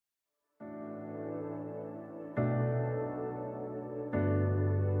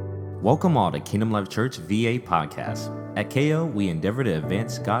Welcome all to Kingdom Life Church VA Podcast. At KO, we endeavor to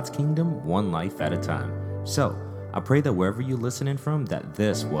advance God's kingdom one life at a time. So, I pray that wherever you're listening from, that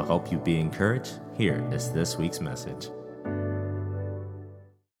this will help you be encouraged. Here is this week's message.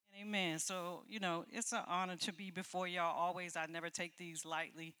 Amen. So, it's an honor to be before y'all always. I never take these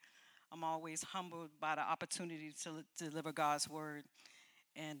lightly. I'm always humbled by the opportunity to deliver God's word.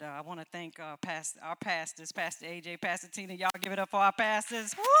 And I want to thank our pastors, Pastor AJ, Pastor Tina. Y'all give it up for our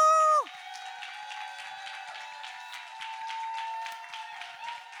pastors. Woo!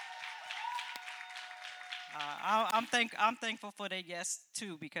 I'm thankful for their yes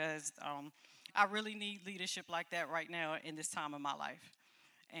too, because I really need leadership like that right now in this time of my life.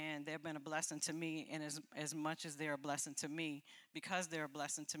 And they've been a blessing to me, and as much as they're a blessing to me, because they're a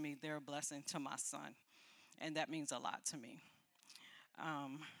blessing to me, they're a blessing to my son, and that means a lot to me.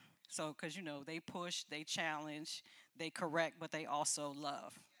 Um, so, because they push, they challenge, they correct, but they also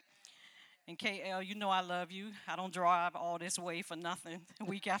love. And KL, I love you. I don't drive all this way for nothing,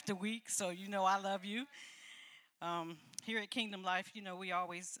 week after week, so I love you. Here at Kingdom Life, we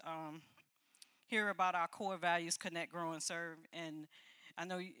always hear about our core values: connect, grow, and serve. And I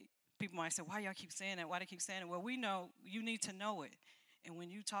know people might say, why y'all keep saying that? Why do you keep saying it? Well, we know you need to know it. And when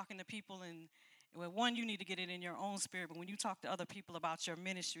you're talking to people, well, one, you need to get it in your own spirit. But when you talk to other people about your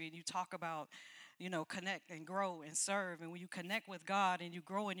ministry and you talk about, connect and grow and serve. And when you connect with God and you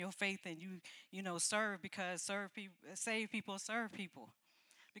grow in your faith and you serve, because serve people, save people, serve people.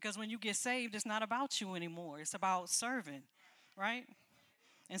 Because when you get saved, it's not about you anymore. It's about serving, right?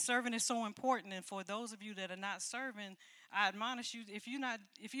 And serving is so important. And for those of you that are not serving, I admonish you, if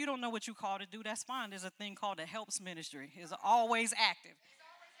you don't know what you call to do, that's fine. There's a thing called the helps ministry. It's always active.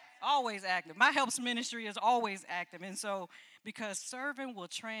 Always active. My helps ministry is always active. And so, because serving will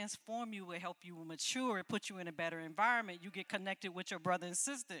transform you, will help you mature, it put you in a better environment. You get connected with your brother and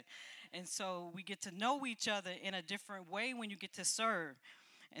sister. And so we get to know each other in a different way when you get to serve.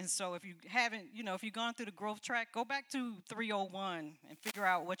 And so if you haven't, if you've gone through the growth track, go back to 301 and figure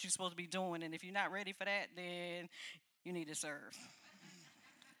out what you're supposed to be doing. And if you're not ready for that, then you need to serve.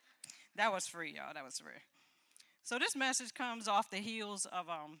 That was free, y'all. That was free. So this message comes off the heels of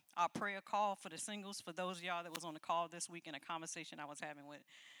our prayer call for the singles. For those of y'all that was on the call this week, in a conversation I was having with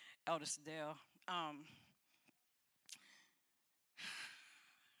Elder Sadell.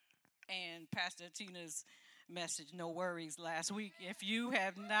 And Pastor Tina's message, no worries, last week. If you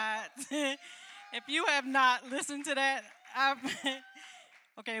have not, if you have not listened to that,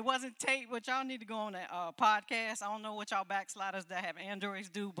 okay, it wasn't taped, but y'all need to go on that podcast. I don't know what y'all backsliders that have Androids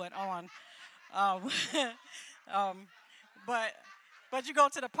do, but on, um, um, but you go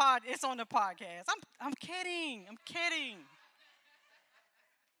to the pod. It's on the podcast. I'm kidding. I'm kidding.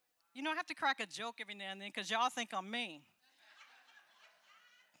 I have to crack a joke every now and then because y'all think I'm mean.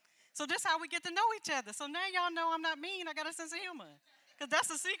 So this is how we get to know each other. So now y'all know I'm not mean. I got a sense of humor. Because that's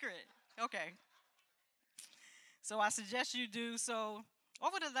the secret. Okay. So I suggest you do. So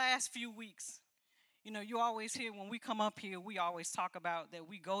over the last few weeks, you always hear when we come up here, we always talk about that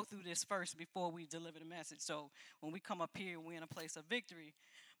we go through this first before we deliver the message. So when we come up here, we're in a place of victory.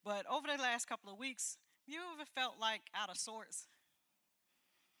 But over the last couple of weeks, you ever felt like out of sorts?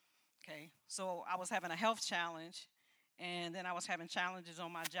 Okay. So I was having a health challenge, and then I was having challenges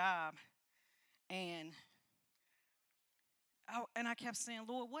on my job. And I kept saying,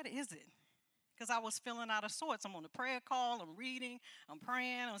 Lord, what is it? Because I was feeling out of sorts. I'm on the prayer call, I'm reading, I'm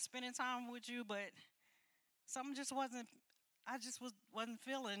praying, I'm spending time with you, but something just wasn't, wasn't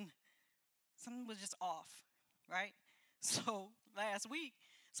feeling, something was just off, right? So last week,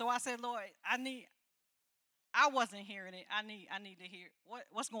 so I said, Lord, I wasn't hearing it. I need to hear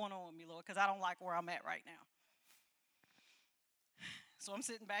what's going on with me, Lord, because I don't like where I'm at right now. So I'm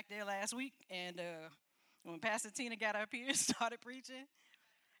sitting back there last week, and when Pastor Tina got up here and started preaching,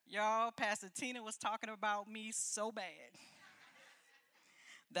 y'all, Pastor Tina was talking about me so bad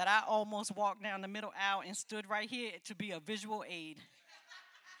that I almost walked down the middle aisle and stood right here to be a visual aid.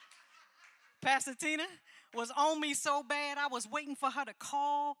 Pastor Tina was on me so bad, I was waiting for her to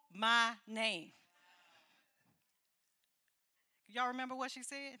call my name. Y'all remember what she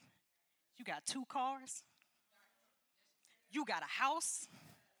said? You got 2 cars, you got a house,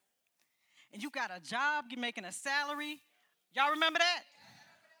 and you got a job, you're making a salary. Y'all remember that?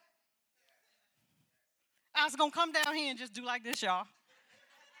 I was going to come down here and just do like this, y'all.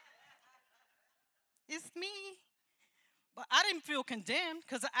 It's me. But I didn't feel condemned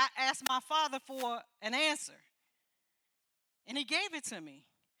because I asked my father for an answer. And he gave it to me.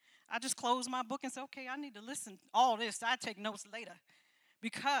 I just closed my book and said, okay, I need to listen all this. I take notes later.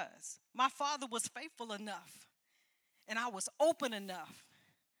 Because my father was faithful enough and I was open enough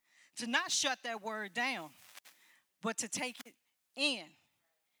to not shut that word down, but to take it in,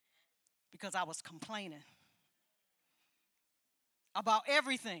 because I was complaining about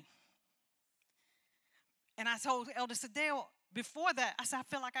everything. And I told Elder Sadell before that, I said, I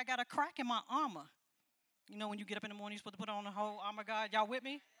feel like I got a crack in my armor. You know, when you get up in the morning, you're supposed to put on the whole armor of God. Y'all with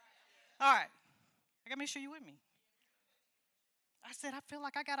me? All right. I got to make sure you're with me. I said, I feel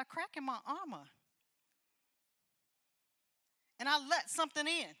like I got a crack in my armor. And I let something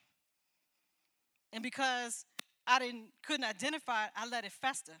in. And because I couldn't identify it, I let it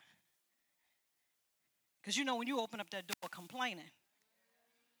fester. Because you know when you open up that door complaining.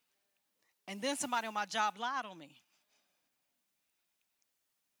 And then somebody on my job lied on me.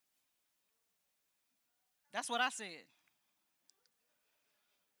 That's what I said.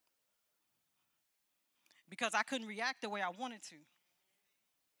 Because I couldn't react the way I wanted to.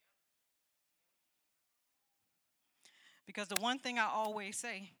 Because the one thing I always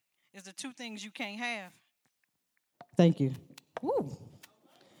say is the two things you can't have. Thank you. Woo.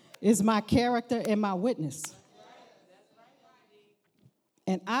 Is my character and my witness.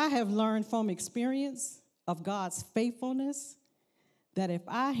 And I have learned from experience of God's faithfulness that if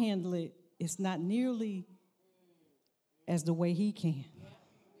I handle it, it's not nearly as the way he can.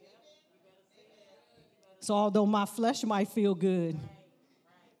 So although my flesh might feel good,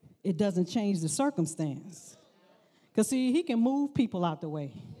 it doesn't change the circumstance. Because, see, he can move people out the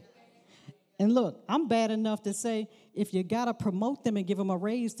way. And look, I'm bad enough to say, if you got to promote them and give them a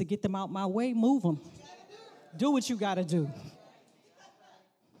raise to get them out my way, move them. Do what you got to do.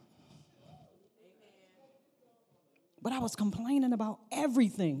 But I was complaining about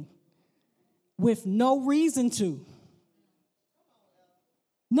everything with no reason to.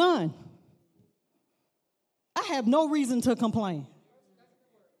 None. I have no reason to complain.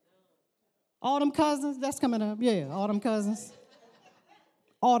 All them cousins, that's coming up. Yeah, all them cousins.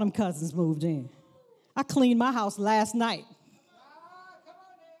 All them cousins moved in. I cleaned my house last night.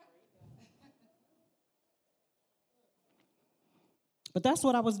 But that's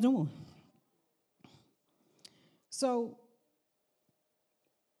what I was doing. So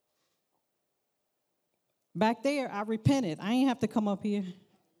back there, I repented. I ain't have to come up here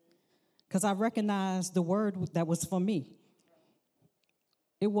because I recognized the word that was for me.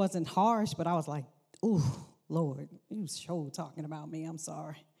 It wasn't harsh, but I was like, ooh, Lord, you sure talking about me. I'm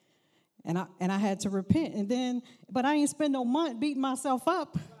sorry. And I had to repent. And then, but I ain't spend no month beating myself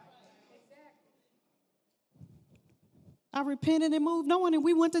up. I repented and moved on, and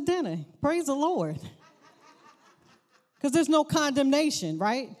we went to dinner. Praise the Lord. Because there's no condemnation,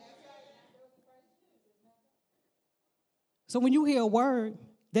 right? So when you hear a word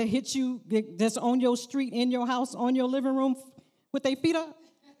that hits you, that's on your street, in your house, on your living room, with their feet up,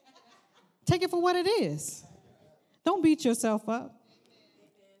 take it for what it is. Don't beat yourself up.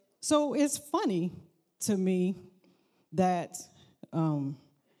 So it's funny to me that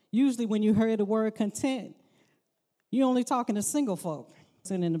usually when you hear the word content, you're only talking to single folk.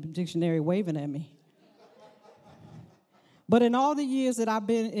 Sitting in the dictionary waving at me. But in all the years that I've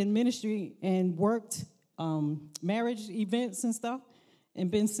been in ministry and worked marriage events and stuff and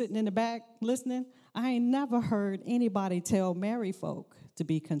been sitting in the back listening, I ain't never heard anybody tell married folk to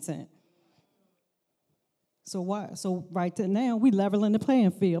be content. So why? So right to now, we leveling the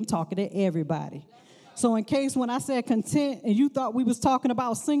playing field. I'm talking to everybody. So in case when I said content and you thought we was talking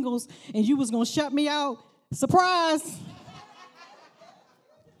about singles and you was going to shut me out, surprise.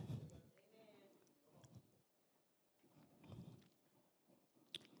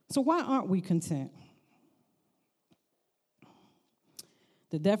 So why aren't we content?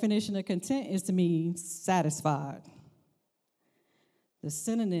 The definition of content is to mean satisfied. The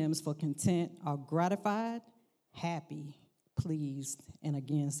synonyms for content are gratified, happy, pleased, and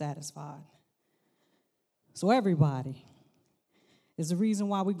again satisfied. So everybody is the reason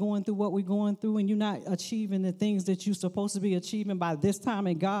why we're going through what we're going through and you're not achieving the things that you're supposed to be achieving by this time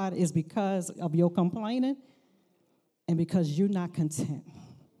in God is because of your complaining and because you're not content.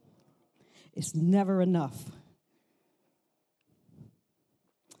 It's never enough.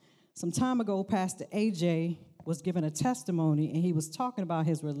 Some time ago, Pastor AJ was given a testimony, and he was talking about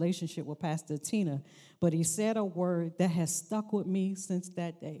his relationship with Pastor Tina, but he said a word that has stuck with me since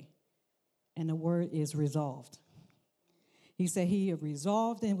that day, and the word is resolved. He said he had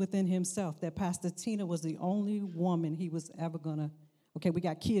resolved within himself that Pastor Tina was the only woman he was ever going to, okay, we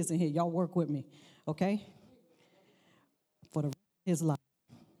got kids in here, y'all work with me, okay, for the rest of his life.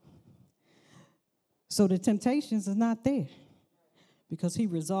 So the temptations is not there because he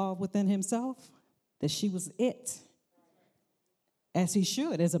resolved within himself that she was it, as he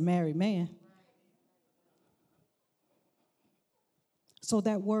should as a married man. So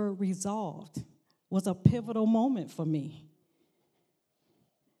that word resolved was a pivotal moment for me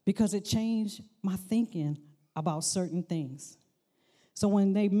because it changed my thinking about certain things. So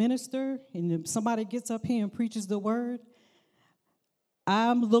when they minister and somebody gets up here and preaches the word,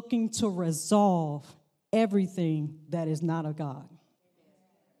 I'm looking to resolve everything that is not of God.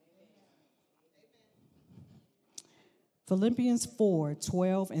 Philippians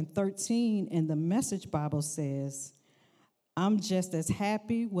 4:12 and 13 in the Message Bible says, I'm just as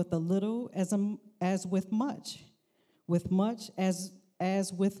happy with a little as with much as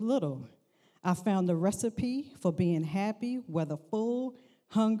with little. I found the recipe for being happy, whether full,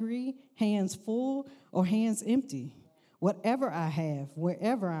 hungry, hands full, or hands empty. Whatever I have,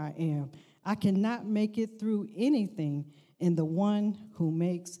 wherever I am, I cannot make it through anything in the one who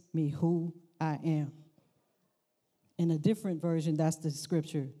makes me who I am. In a different version, that's the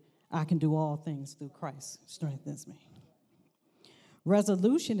scripture, I can do all things through Christ who strengthens me.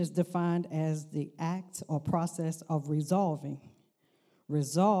 Resolution is defined as the act or process of resolving.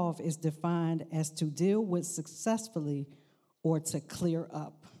 Resolve is defined as to deal with successfully or to clear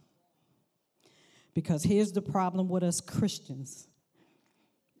up. Because here's the problem with us Christians.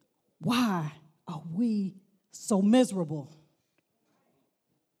 Why are we so miserable?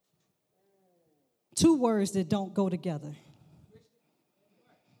 Two words that don't go together.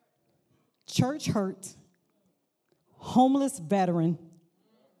 Church hurt, homeless veteran,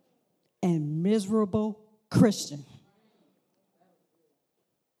 and miserable Christian.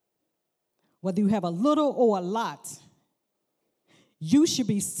 Whether you have a little or a lot, you should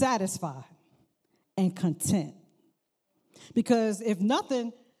be satisfied and content. Because if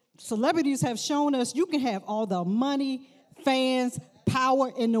nothing, celebrities have shown us you can have all the money, fans,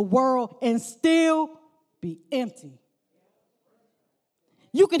 power in the world and still be empty.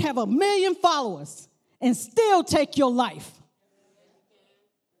 You can have 1 million followers and still take your life.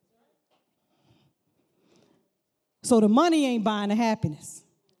 So the money ain't buying the happiness.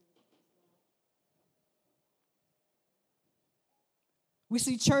 We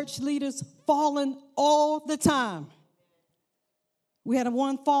see church leaders falling all the time. We had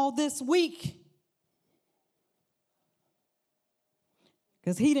one fall this week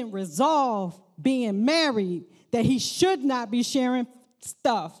because he didn't resolve being married that he should not be sharing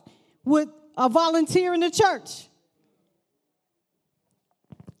stuff with a volunteer in the church.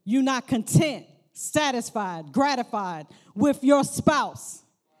 You're not content, satisfied, gratified with your spouse.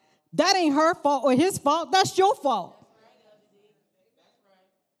 That ain't her fault or his fault. That's your fault.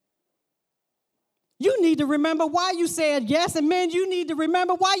 You need to remember why you said yes, and men, you need to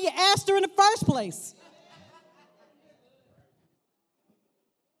remember why you asked her in the first place.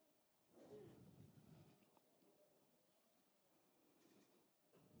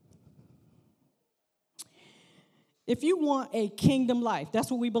 If you want a kingdom life, that's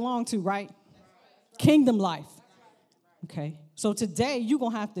what we belong to, right? Kingdom life. Okay. So today you're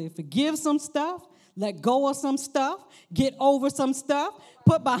going to have to forgive some stuff, let go of some stuff, get over some stuff,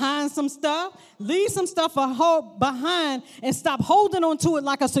 put behind some stuff, leave some stuff behind, and stop holding on to it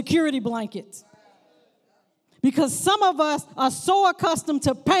like a security blanket. Because some of us are so accustomed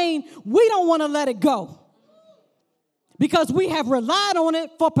to pain, we don't want to let it go. Because we have relied on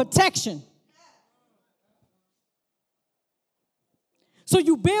it for protection. So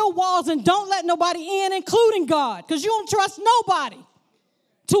you build walls and don't let nobody in, including God, because you don't trust nobody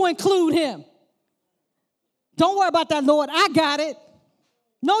to include him. Don't worry about that, Lord. I got it.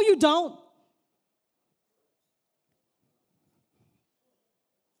 No, you don't.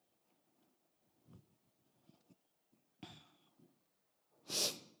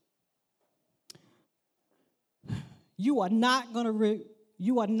 You are not going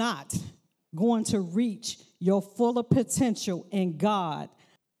to reach your fuller potential in God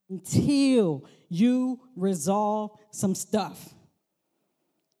until you resolve some stuff.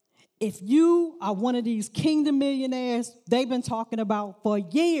 If you are one of these kingdom millionaires they've been talking about for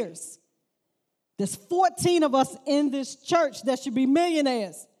years, there's 14 of us in this church that should be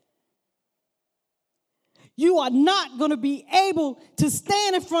millionaires. You are not going to be able to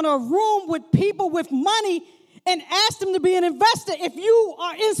stand in front of a room with people with money and ask them to be an investor if you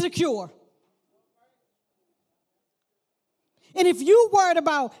are insecure. And if you worried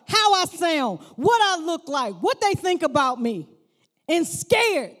about how I sound, what I look like, what they think about me, and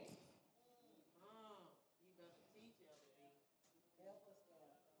scared.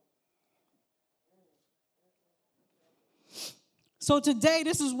 So today,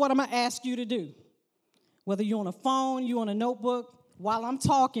 this is what I'm going to ask you to do. Whether you're on a phone, you're on a notebook, while I'm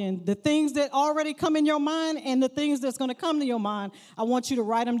talking, the things that already come in your mind and the things that's going to come to your mind, I want you to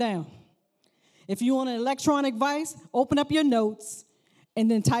write them down. If you're on an electronic device, open up your notes and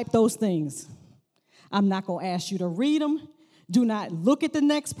then type those things. I'm not going to ask you to read them. Do not look at the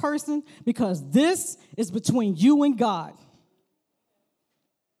next person, because this is between you and God.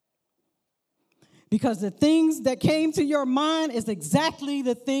 Because the things that came to your mind is exactly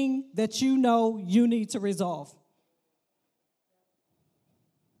the thing that you know you need to resolve.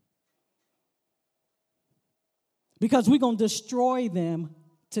 Because we're going to destroy them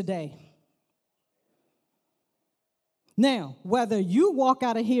today. Now, whether you walk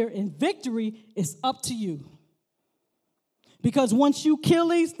out of here in victory is up to you. Because once you kill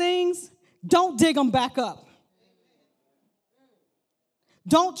these things, don't dig them back up.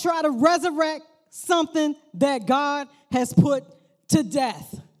 Don't try to resurrect something that God has put to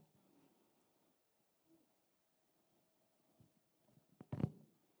death.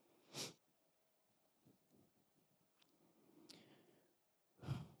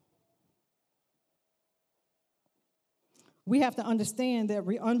 We have to understand that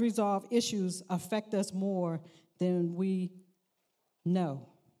unresolved issues affect us more than we know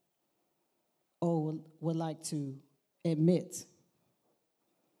or would like to admit.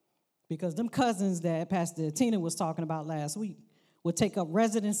 Because them cousins that Pastor Tina was talking about last week will take up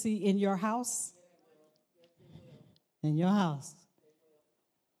residency in your house, and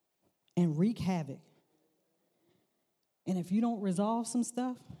wreak havoc. And if you don't resolve some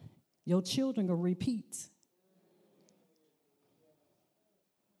stuff, your children will repeat.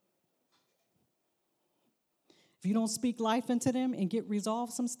 If you don't speak life into them and get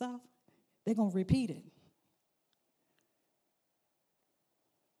resolved some stuff, they're going to repeat it.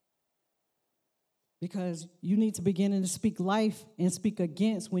 Because you need to begin to speak life and speak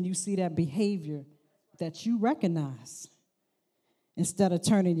against when you see that behavior that you recognize, instead of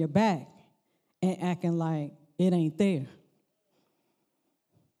turning your back and acting like it ain't there.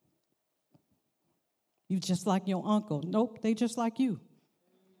 You just like your uncle. Nope, they just like you.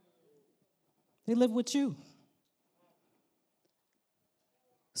 They live with you.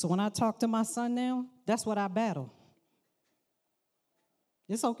 So when I talk to my son now, that's what I battle.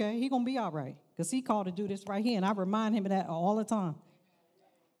 It's okay. He's going to be all right, because he called to do this right here, and I remind him of that all the time.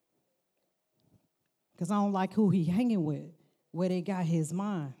 Because I don't like who he hanging with, where they got his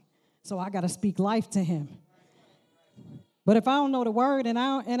mind. So I got to speak life to him. But if I don't know the word and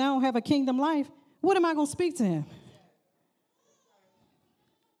I don't have a kingdom life, what am I going to speak to him?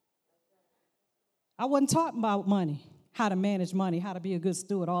 I wasn't taught about money, how to manage money, how to be a good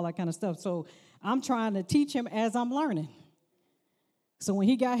steward, all that kind of stuff. So I'm trying to teach him as I'm learning. So when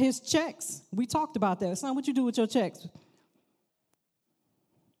he got his checks, we talked about that. Son, what you do with your checks?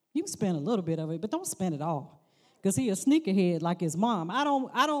 You can spend a little bit of it, but don't spend it all. Because he a sneakerhead like his mom. I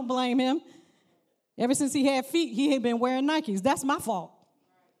don't blame him. Ever since he had feet, he ain't been wearing Nikes. That's my fault.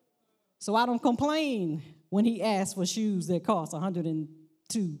 So I don't complain when he asks for shoes that cost $100.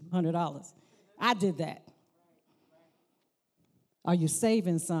 I did that. Are you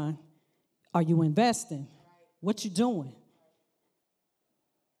saving, son? Are you investing? What you doing?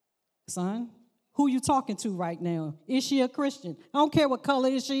 Son, who you talking to right now? Is she a Christian? I don't care what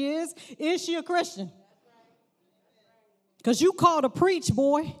color she is. Is she a Christian? Because you called to preach,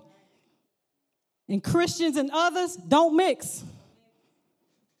 boy. And Christians and others don't mix.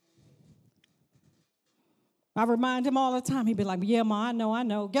 I remind him all the time. He'd be like, yeah, Ma, I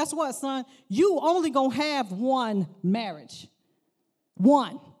know. Guess what, son? You only going to have one marriage.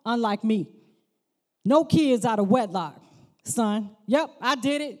 One, unlike me. No kids out of wedlock, son. Yep, I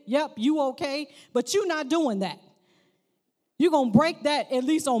did it. Yep, you okay. But you not doing that. You're going to break that, at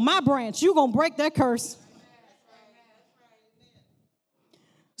least on my branch. You're going to break that curse.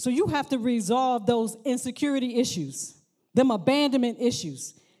 So you have to resolve those insecurity issues, them abandonment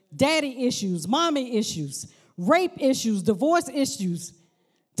issues, daddy issues, mommy issues, rape issues, divorce issues,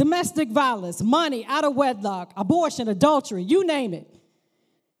 domestic violence, money, out of wedlock, abortion, adultery, you name it.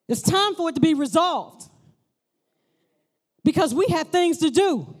 It's time for it to be resolved because we have things to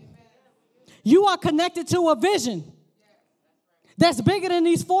do. You are connected to a vision that's bigger than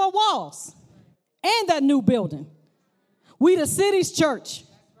these four walls and that new building. We the city's church.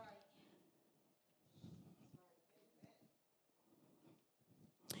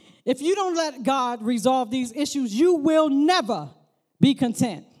 If you don't let God resolve these issues, you will never be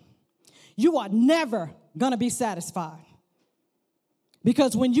content. You are never going to be satisfied.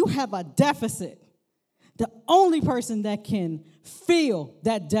 Because when you have a deficit, the only person that can fill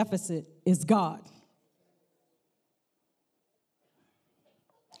that deficit is God.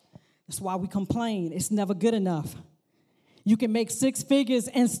 That's why we complain. It's never good enough. You can make 6 figures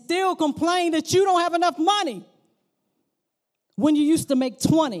and still complain that you don't have enough money when you used to make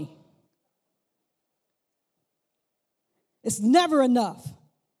 20. It's never enough.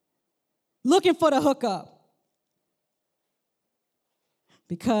 Looking for the hookup.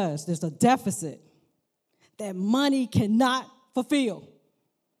 Because there's a deficit that money cannot fulfill.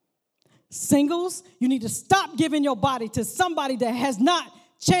 Singles, you need to stop giving your body to somebody that has not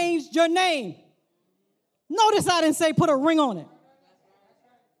changed your name. Notice I didn't say put a ring on it.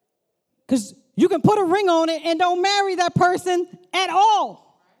 Because you can put a ring on it and don't marry that person at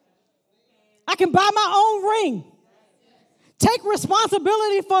all. I can buy my own ring. Take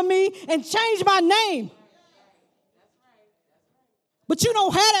responsibility for me and change my name. But you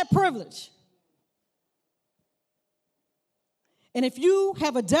don't have that privilege. And if you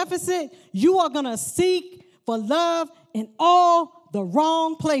have a deficit, you are going to seek for love in all the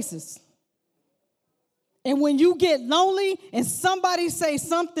wrong places. And when you get lonely and somebody say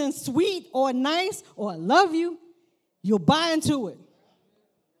something sweet or nice or I love you, you'll buy into it.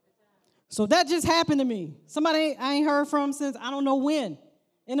 So that just happened to me. Somebody I ain't heard from since I don't know when,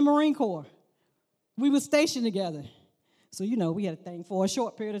 in the Marine Corps. We were stationed together. So, we had a thing for a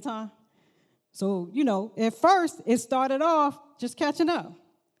short period of time. So, at first it started off just catching up.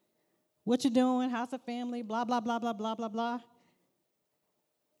 What you doing? How's the family? Blah, blah, blah, blah, blah, blah, blah.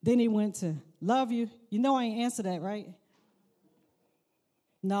 Then he went to love you. You know I ain't answer that, right?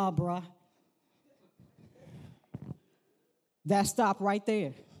 Nah, bruh. That stopped right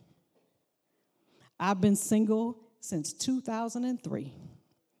there. I've been single since 2003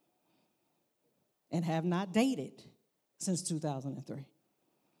 and have not dated since 2003.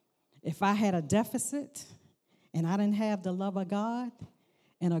 If I had a deficit and I didn't have the love of God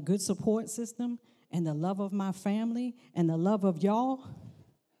and a good support system and the love of my family and the love of y'all,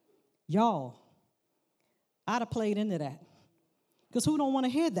 I'd have played into that. Because who don't want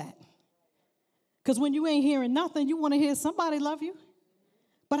to hear that? Because when you ain't hearing nothing, you want to hear somebody love you.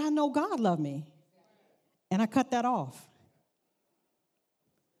 But I know God loved me. And I cut that off.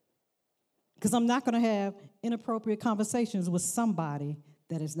 Because I'm not going to have inappropriate conversations with somebody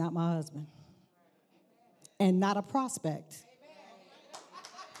that is not my husband. And not a prospect.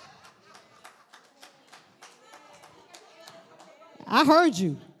 I heard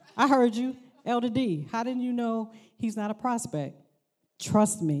you. Elder D, how didn't you know he's not a prospect?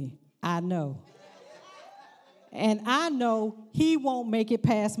 Trust me, I know. And I know he won't make it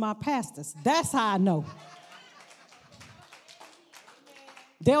past my pastors. That's how I know.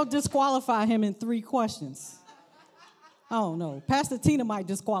 They'll disqualify him in 3 questions. I don't know. Pastor Tina might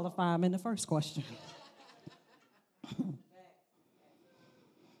disqualify him in the first question.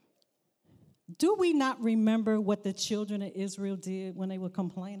 Do we not remember what the children of Israel did when they were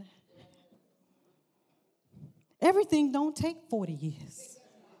complaining? Everything don't take 40 years.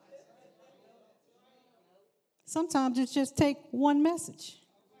 Sometimes it just take one message.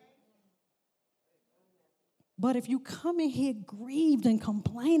 But if you come in here grieved and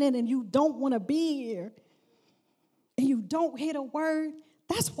complaining and you don't want to be here and you don't hear the word,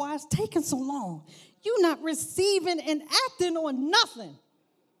 that's why it's taking so long. You're not receiving and acting on nothing.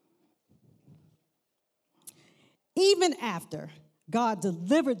 Even after God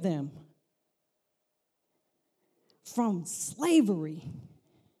delivered them from slavery,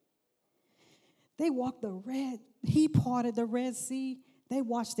 he parted the Red Sea. They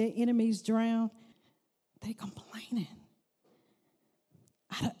watched their enemies drown. They complaining.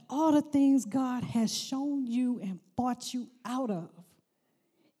 Out of all the things God has shown you and brought you out of,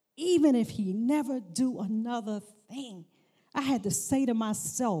 even if he never do another thing, I had to say to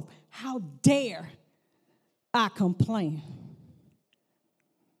myself, how dare I complain?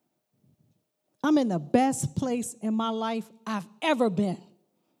 I'm in the best place in my life I've ever been.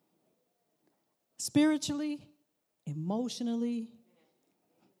 Spiritually, emotionally,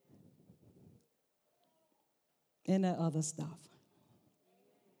 and that other stuff.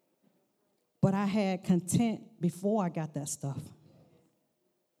 But I had content before I got that stuff.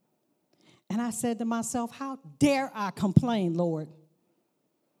 And I said to myself, how dare I complain, Lord?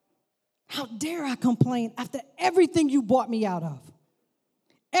 How dare I complain after everything you brought me out of?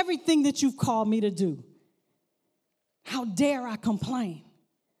 Everything that you've called me to do. How dare I complain?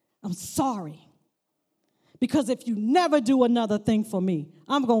 I'm sorry. Because if you never do another thing for me,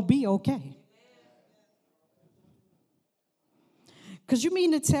 I'm going to be okay. Because you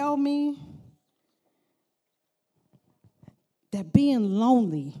mean to tell me that being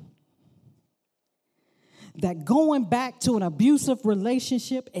lonely, that going back to an abusive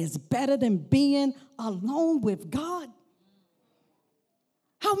relationship is better than being alone with God?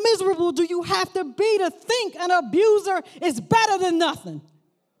 How miserable do you have to be to think an abuser is better than nothing?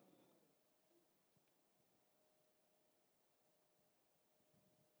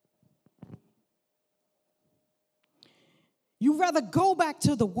 You rather go back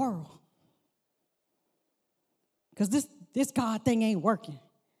to the world. Because this God thing ain't working.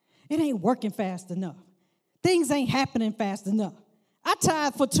 It ain't working fast enough. Things ain't happening fast enough. I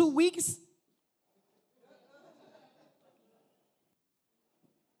tithed for 2 weeks.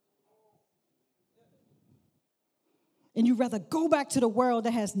 And you rather go back to the world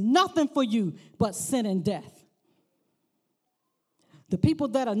that has nothing for you but sin and death. The people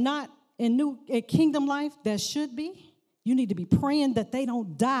that are not in kingdom life that should be, you need to be praying that they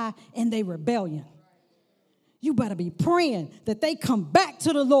don't die in their rebellion. You better be praying that they come back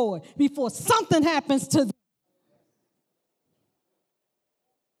to the Lord before something happens to them.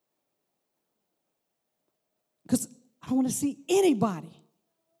 Because I don't want to see anybody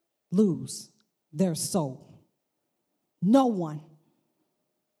lose their soul. No one.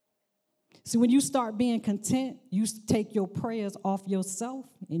 See, when you start being content, you take your prayers off yourself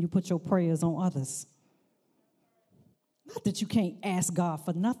and you put your prayers on others. Not that you can't ask God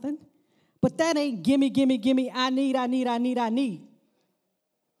for nothing, but that ain't gimme, I need.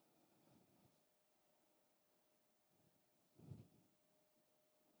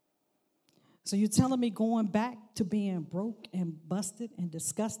 So you're telling me going back to being broke and busted and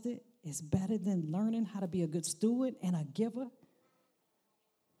disgusted is better than learning how to be a good steward and a giver?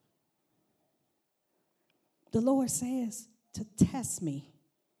 The Lord says to test me.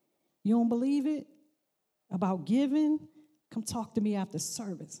 You don't believe it about giving? Come talk to me after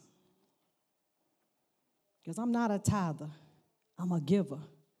service. Because I'm not a tither. I'm a giver.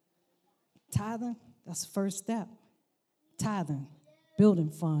 Tithing, that's the first step. Tithing,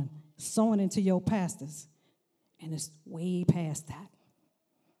 building fund, sowing into your pastors. And it's way past that.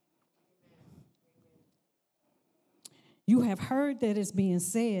 You have heard that it's being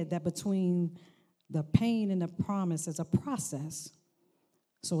said that between the pain and the promise is a process.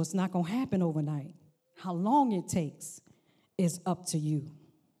 So it's not going to happen overnight. How long it takes is up to you.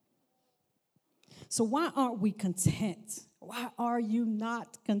 So why aren't we content? Why are you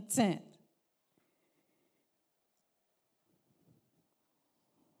not content?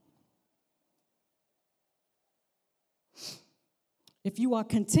 If you are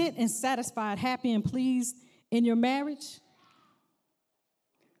content and satisfied, happy and pleased in your marriage,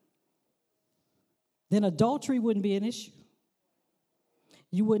 then adultery wouldn't be an issue.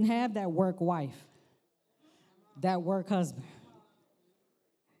 You wouldn't have that work wife, that work husband,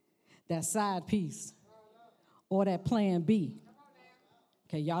 that side piece, or that plan B.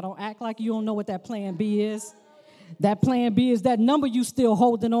 Okay, y'all don't act like you don't know what that plan B is. That plan B is that number you still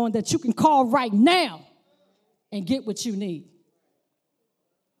holding on that you can call right now and get what you need.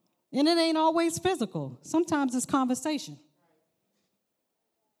 And it ain't always physical. Sometimes it's conversation.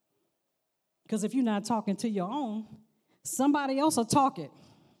 Because if you're not talking to your own, somebody else will talk it.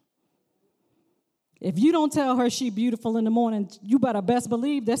 If you don't tell her she beautiful in the morning, you better best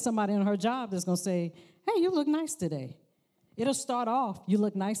believe there's somebody in her job that's going to say, hey, you look nice today. It'll start off, you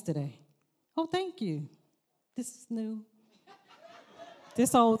look nice today. Oh, thank you. This is new.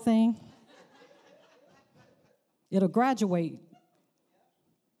 This old thing. It'll graduate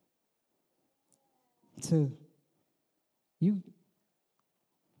to you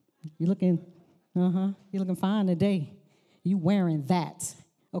looking fine today. You wearing that.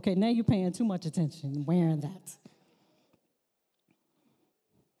 Okay, now you're paying too much attention, wearing that.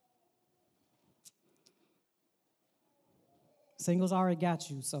 Singles already got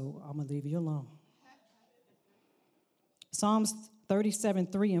you, so I'm going to leave you alone. Psalms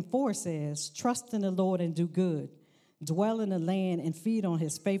 37:3-4 says, trust in the Lord and do good. Dwell in the land and feed on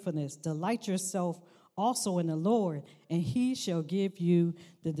his faithfulness. Delight yourself also in the Lord, and he shall give you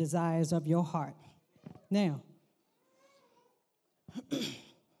the desires of your heart. Now,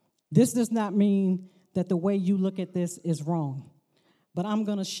 this does not mean that the way you look at this is wrong, but I'm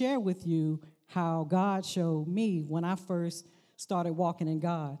going to share with you how God showed me when I first started walking in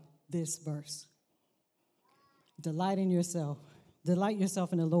God this verse. Delight yourself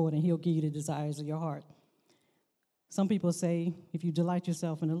in the Lord, and he'll give you the desires of your heart. Some people say if you delight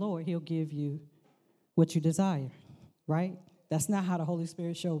yourself in the Lord, he'll give you what you desire, right? That's not how the Holy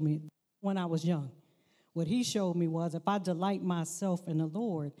Spirit showed me when I was young. What he showed me was if I delight myself in the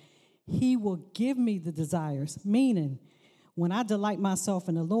Lord, he will give me the desires. Meaning, when I delight myself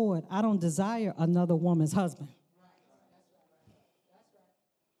in the Lord, I don't desire another woman's husband.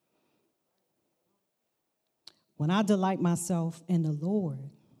 When I delight myself in the Lord,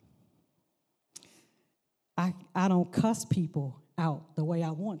 I don't cuss people out the way I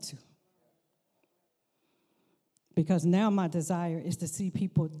want to. Because now my desire is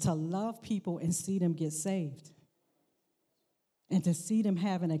to love people and see them get saved. And to see them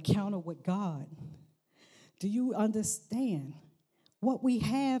have an encounter with God. Do you understand what we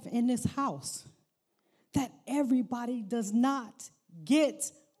have in this house? That everybody does not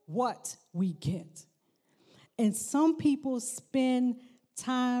get what we get. And some people spend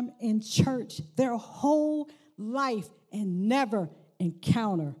time in church their whole life and never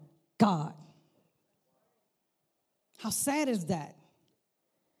encounter God. How sad is that?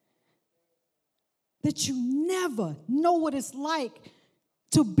 That you never know what it's like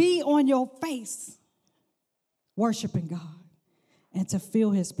to be on your face worshiping God and to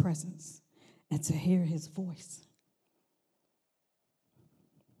feel his presence and to hear his voice.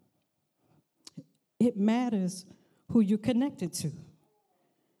 It matters who you're connected to.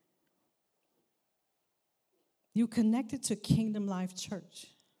 You connected to Kingdom Life Church.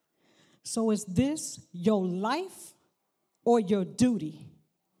 So is this your life or your duty?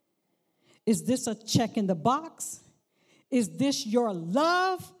 Is this a check in the box? Is this your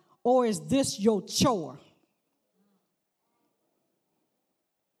love or is this your chore?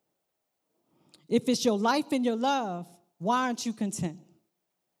 If it's your life and your love, why aren't you content?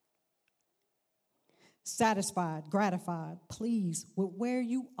 Satisfied, gratified, pleased with where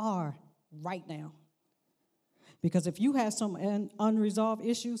you are right now. Because if you have some unresolved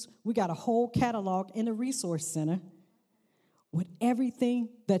issues, we got a whole catalog in the resource center with everything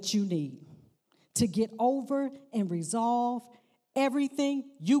that you need to get over and resolve everything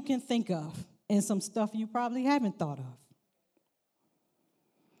you can think of and some stuff you probably haven't thought of.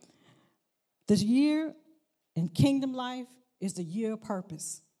 This year in Kingdom Life is the year of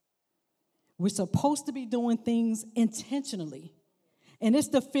purpose. We're supposed to be doing things intentionally, and it's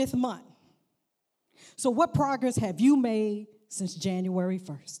the 5th month. So what progress have you made since January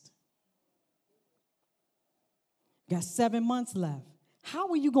 1st? Got 7 months left. How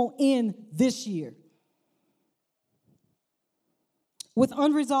are you going to end this year? With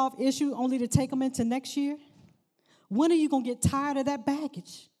unresolved issues only to take them into next year? When are you going to get tired of that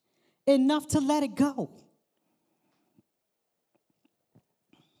baggage enough to let it go?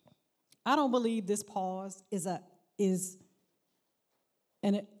 I don't believe this pause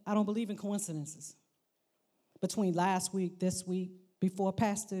and I don't believe in coincidences. Between last week, this week, before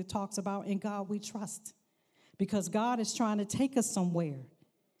Pastor talks about in God we trust. Because God is trying to take us somewhere.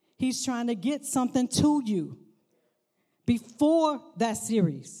 He's trying to get something to you before that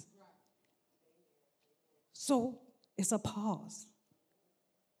series. So it's a pause.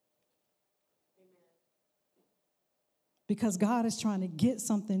 Because God is trying to get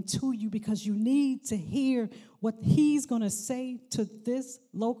something to you because you need to hear what he's going to say to this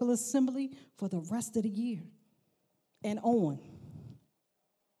local assembly for the rest of the year and on.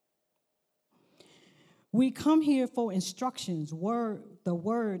 We come here for instructions, the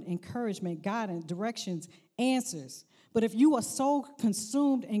word, encouragement, guidance, directions, answers. But if you are so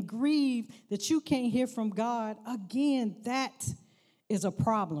consumed and grieved that you can't hear from God, again, that is a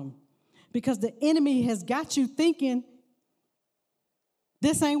problem. Because the enemy has got you thinking,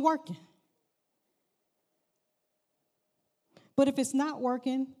 this ain't working. But if it's not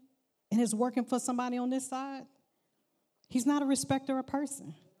working and it's working for somebody on this side, he's not a respecter of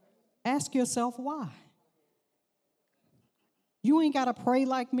person. Ask yourself why. You ain't got to pray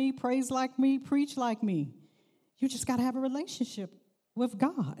like me, praise like me, preach like me. You just got to have a relationship with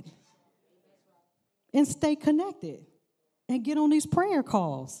God and stay connected and get on these prayer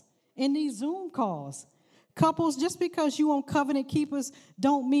calls and these Zoom calls. Couples, just because you on covenant keepers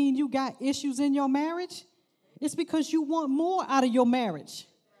don't mean you got issues in your marriage. It's because you want more out of your marriage.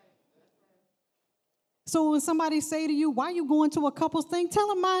 So when somebody say to you, why you going to a couples thing? Tell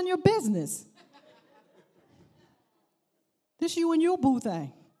them mind your business. This you and your boo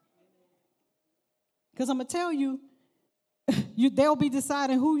thing. Because I'm going to tell you, they'll be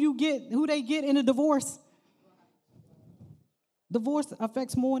deciding who they get in a divorce. Divorce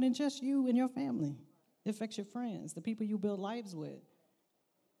affects more than just you and your family. It affects your friends, the people you build lives with.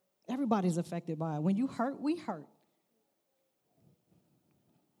 Everybody's affected by it. When you hurt, we hurt.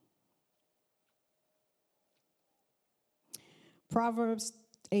 Proverbs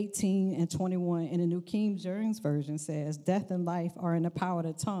 18 and 21 in the New King James Version says, death and life are in the power of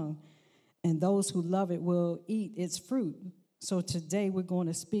the tongue, and those who love it will eat its fruit. So today we're going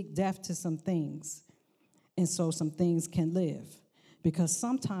to speak death to some things, and so some things can live. Because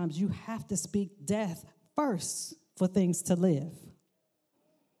sometimes you have to speak death first for things to live.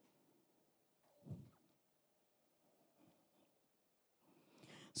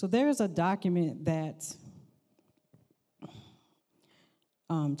 So there's a document that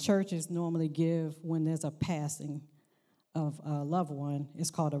churches normally give when there's a passing of a loved one. It's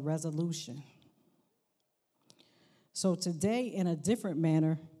called a resolution. So today, in a different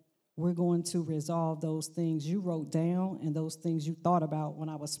manner, we're going to resolve those things you wrote down and those things you thought about when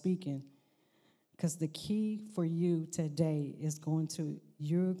I was speaking. Because the key for you today is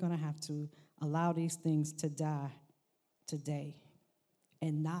you're going to have to allow these things to die today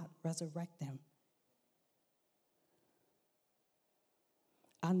and not resurrect them.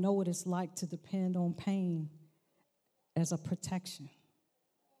 I know what it's like to depend on pain as a protection.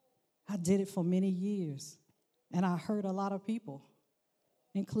 I did it for many years, and I hurt a lot of people,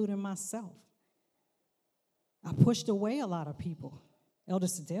 including myself. I pushed away a lot of people. Elder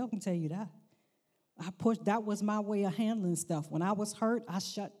Sadell can tell you that. That was my way of handling stuff. When I was hurt, I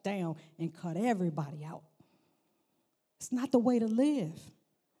shut down and cut everybody out. It's not the way to live.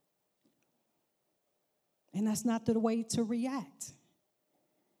 And that's not the way to react.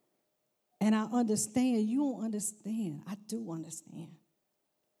 And I understand. You don't understand. I do understand.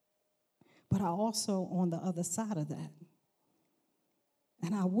 But I also on the other side of that.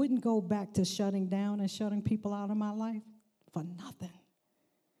 And I wouldn't go back to shutting down and shutting people out of my life for nothing.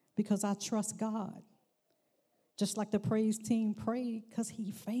 Because I trust God. Just like the praise team prayed, because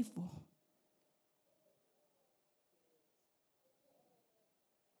He's faithful.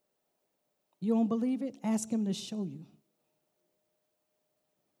 You don't believe it? Ask Him to show you.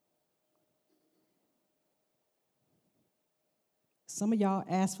 Some of y'all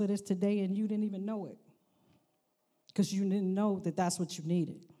asked for this today and you didn't even know it. Because you didn't know that that's what you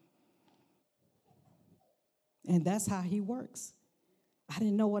needed. And that's how He works. I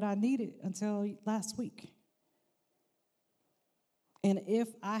didn't know what I needed until last week. And if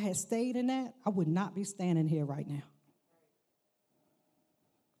I had stayed in that, I would not be standing here right now.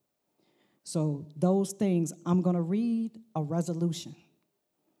 So those things, I'm going to read a resolution.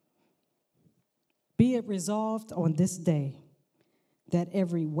 Be it resolved on this day that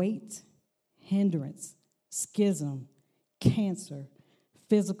every weight, hindrance, schism, cancer,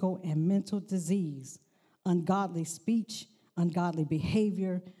 physical and mental disease, ungodly speech, ungodly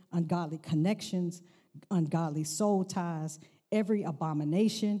behavior, ungodly connections, ungodly soul ties, every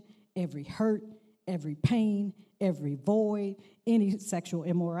abomination, every hurt, every pain, every void, any sexual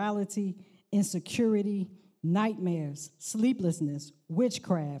immorality, insecurity, nightmares, sleeplessness,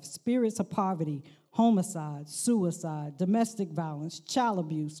 witchcraft, spirits of poverty, homicide, suicide, domestic violence, child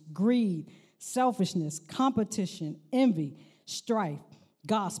abuse, greed, selfishness, competition, envy, strife,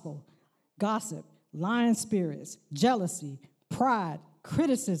 gossip, lying spirits, jealousy, pride,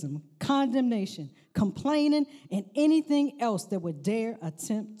 criticism, condemnation, complaining, and anything else that would dare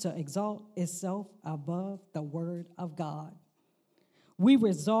attempt to exalt itself above the word of God. We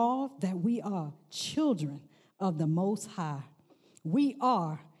resolve that we are children of the Most High. We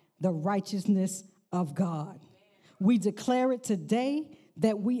are the righteousness of God. We declare it today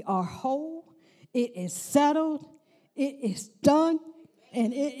that we are whole, it is settled, it is done,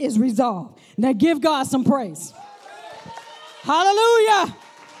 and it is resolved. Now give God some praise. Hallelujah.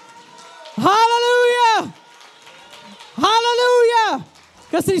 Hallelujah. Hallelujah.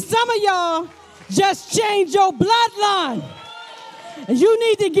 Because see, some of y'all just changed your bloodline. And you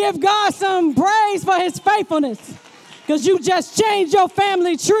need to give God some praise for His faithfulness. Because you just changed your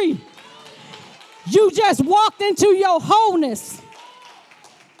family tree. You just walked into your wholeness.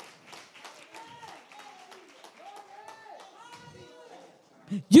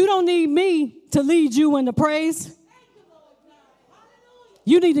 You don't need me to lead you in the praise.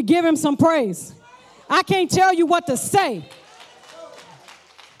 You need to give Him some praise. I can't tell you what to say.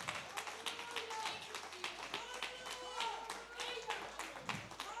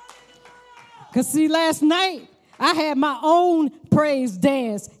 Because see, last night, I had my own praise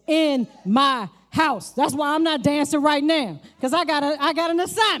dance in my house. That's why I'm not dancing right now, because I got an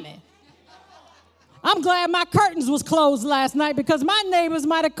assignment. I'm glad my curtains was closed last night, because my neighbors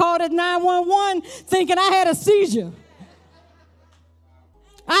might have called at 911 thinking I had a seizure.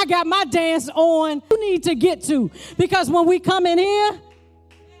 I got my dance on. You need to get to, because when we come in here,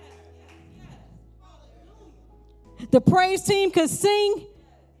 the praise team could sing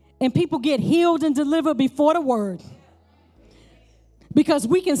and people get healed and delivered before the word. Because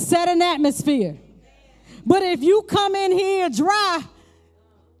we can set an atmosphere. But if you come in here dry,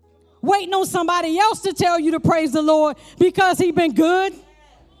 waiting on somebody else to tell you to praise the Lord because He's been good,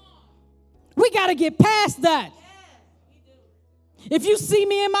 we got to get past that. If you see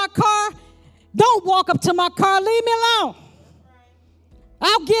me in my car, don't walk up to my car. Leave me alone.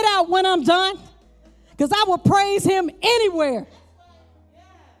 I'll get out when I'm done, because I will praise Him anywhere.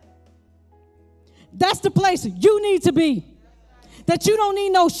 That's the place you need to be. That you don't need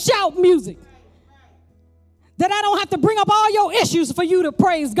no shout music. That I don't have to bring up all your issues for you to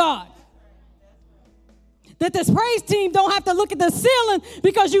praise God. That this praise team don't have to look at the ceiling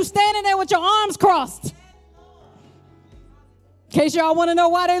because you standing there with your arms crossed. In case y'all want to know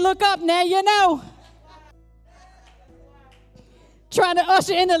why they look up, now you know. Trying to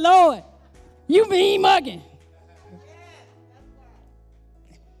usher in the Lord. You mean mugging.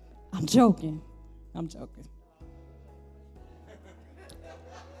 I'm joking. I'm joking.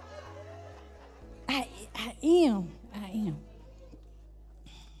 I am.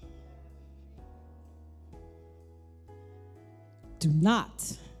 Do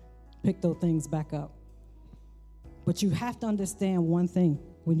not pick those things back up. But you have to understand one thing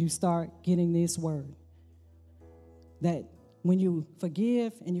when you start getting this word. That when you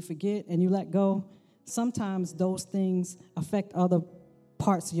forgive and you forget and you let go, sometimes those things affect other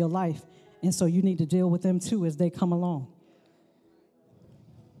parts of your life. And so you need to deal with them too as they come along.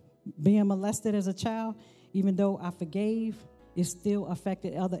 Being molested as a child, even though I forgave, it still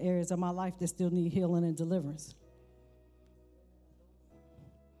affected other areas of my life that still need healing and deliverance.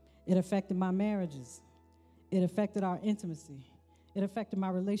 It affected my marriages. It affected our intimacy. It affected my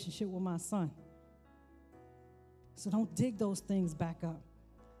relationship with my son. So don't dig those things back up.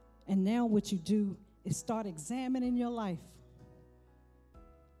 And now what you do is start examining your life.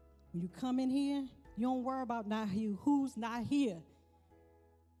 When you come in here, you don't worry about who's not here.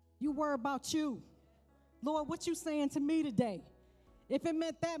 You worry about you. Lord, what you saying to me today? If it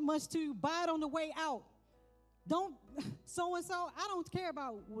meant that much to you, buy it on the way out. Don't, so-and-so, I don't care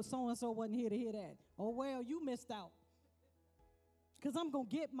about what so-and-so wasn't here to hear that. Oh, well, you missed out. Because I'm going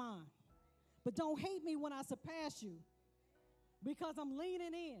to get mine. But don't hate me when I surpass you. Because I'm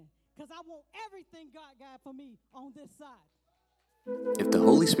leaning in. Because I want everything God got for me on this side. If the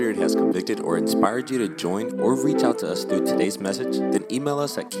Holy Spirit has convicted or inspired you to join or reach out to us through today's message, then email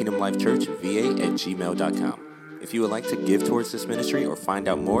us at kingdomlifechurchva@gmail.com. If you would like to give towards this ministry or find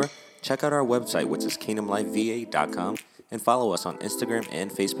out more, check out our website, which is kingdomlifeva.com, and follow us on Instagram and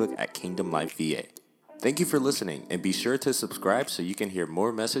Facebook at Kingdom Life VA. Thank you for listening, and be sure to subscribe so you can hear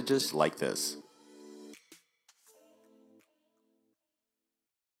more messages like this.